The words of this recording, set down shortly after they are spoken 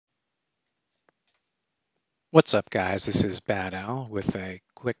What's up, guys? This is Bad Al with a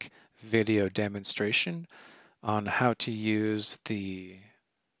quick video demonstration on how to use the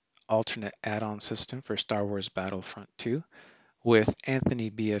alternate add-on system for Star Wars Battlefront 2 with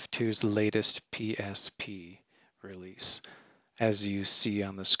AnthonyBF2's latest PSP release. As you see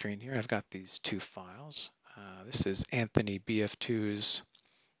on the screen here, I've got these two files. This is AnthonyBF2's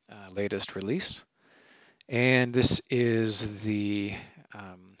latest release, and this is the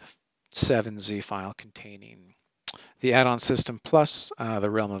 7Z file containing the add-on system plus the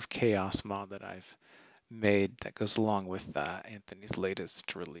Realm of Chaos mod that I've made that goes along with Anthony's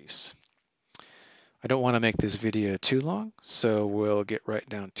latest release. I don't want to make this video too long, so we'll get right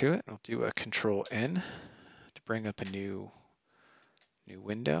down to it. I'll do a Control-N to bring up a new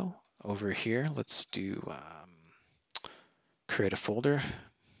window. Over here, let's do create a folder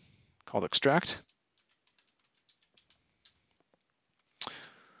called Extract.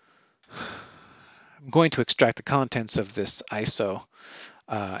 I'm going to extract the contents of this ISO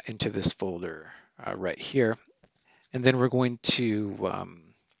into this folder right here. And then we're going to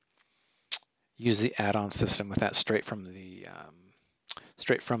use the add-on system with that straight from the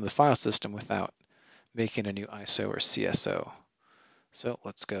file system without making a new ISO or CSO. So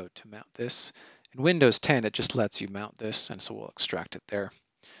let's go to mount this. In Windows 10, it just lets you mount this, and so we'll extract it there.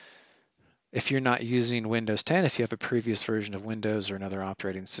 If you're not using Windows 10, if you have a previous version of Windows or another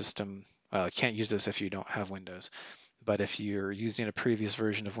operating system, well, you can't use this if you don't have Windows. But if you're using a previous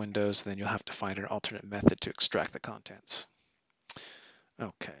version of Windows, then you'll have to find an alternate method to extract the contents.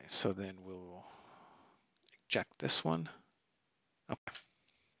 Okay, so then we'll eject this one. Okay.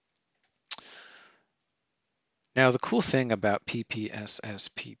 Now the cool thing about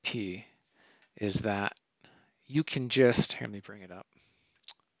PPSSPP is that you can just, here, let me bring it up,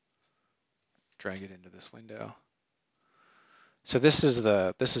 drag it into this window. So this is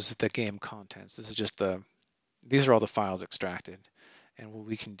the game contents. This is just these are all the files extracted. And what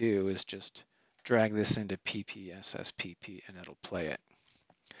we can do is just drag this into PPSSPP and it'll play it,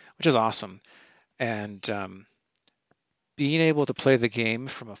 which is awesome. And being able to play the game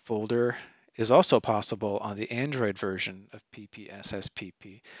from a folder is also possible on the Android version of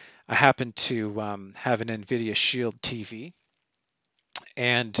PPSSPP. I happen to have an NVIDIA Shield TV,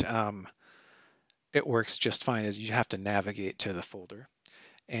 and it works just fine. As you have to navigate to the folder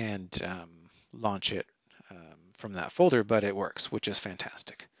and launch it from that folder, but it works, which is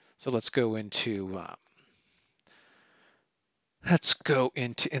fantastic. So let's go into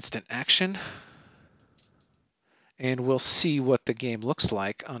instant action, and we'll see what the game looks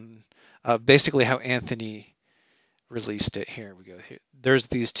like on basically how Anthony released it. Here we go. Here, there's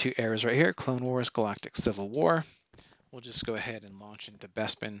these two eras right here: Clone Wars, Galactic Civil War. We'll just go ahead and launch into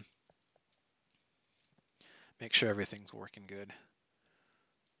Bespin. Make sure everything's working good.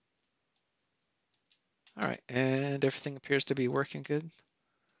 All right, and everything appears to be working good.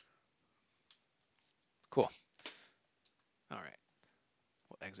 Cool. All right,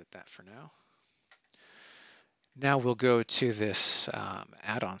 we'll exit that for now. Now we'll go to this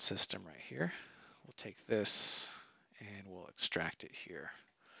add-on system right here. We'll take this and we'll extract it here.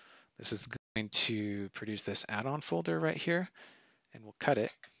 This is going to produce this add-on folder right here, and we'll cut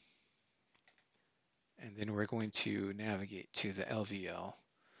it. And then we're going to navigate to the LVL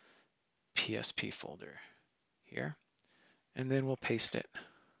PSP folder here, and then we'll paste it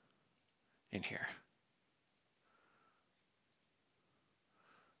in here.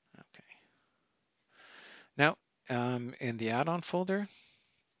 Okay. Now, in the add-on folder,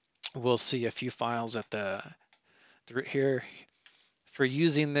 we'll see a few files at the here. For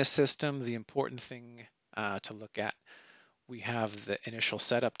using this system, the important thing to look at, we have the initial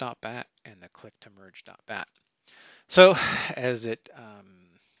setup.bat and the click to merge.bat. So as it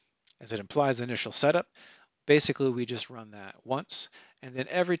implies initial setup, basically we just run that once, and then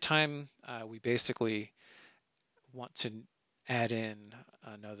every time we basically want to add in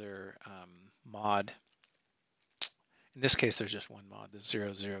another mod. In this case, there's just one mod, the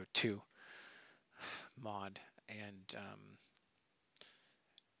 002 mod, and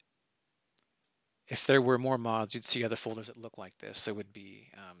if there were more mods, you'd see other folders that look like this. It would be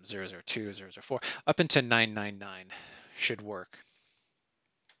 002, 004, up into 999 should work.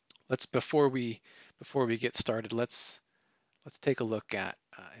 Before we get started, let's take a look at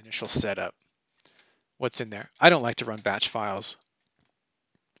initial setup. What's in there? I don't like to run batch files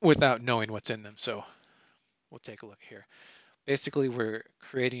without knowing what's in them, so we'll take a look here. Basically, we're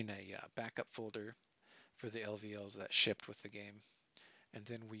creating a backup folder for the LVLs that shipped with the game, and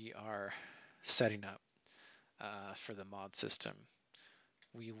then we are setting up for the mod system.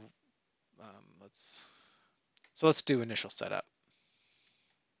 Let's do initial setup.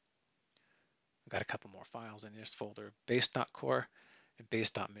 got a couple more files in this folder: base.core and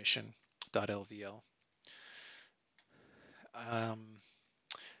base.mission.lvl.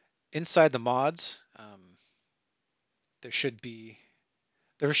 Inside the mods, there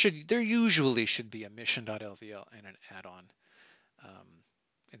usually should be a mission.lvl and an add-on.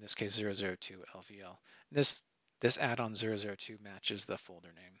 In this case, 002 LVL. This add-on 002 matches the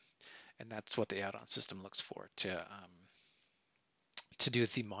folder name, and that's what the add-on system looks for to do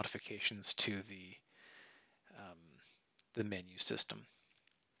the modifications to the menu system.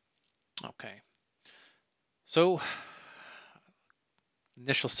 Okay, so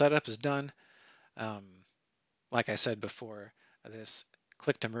initial setup is done. Like I said before, this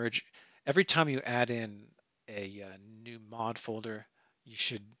click to merge, every time you add in a new mod folder, you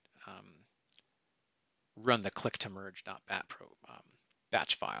should run the click to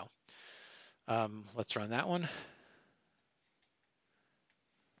merge.batch file. Let's run that one.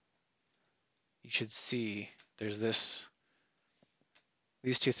 You should see there's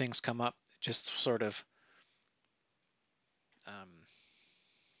these two things come up. Just sort of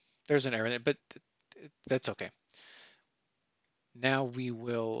there's an error there, but that's okay. Now we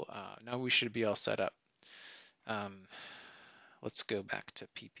should be all set up. Let's go back to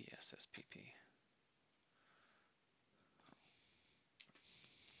PPSSPP.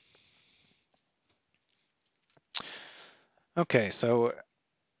 Okay, so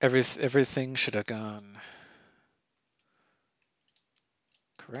everything should have gone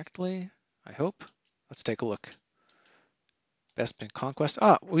correctly, I hope. Let's take a look. Best conquest.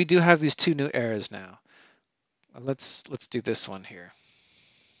 Ah, we do have these two new errors now. Let's do this one here.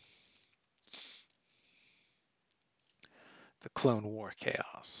 The Clone War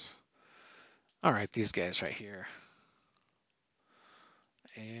Chaos. All right, these guys right here.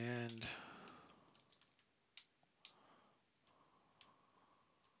 And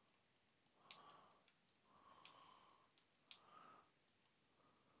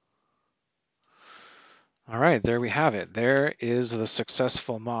all right, there we have it. There is the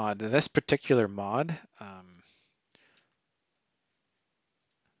successful mod. This particular mod,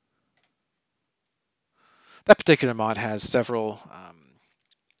 has several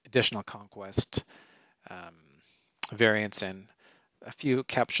additional conquest variants and a few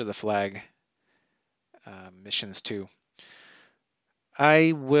capture the flag missions too.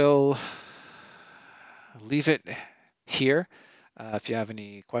 I will leave it here. If you have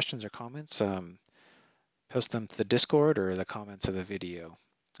any questions or comments, post them to the Discord or the comments of the video.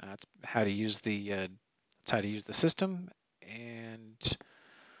 That's how to use the system, and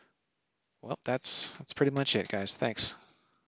well, that's pretty much it, guys. Thanks.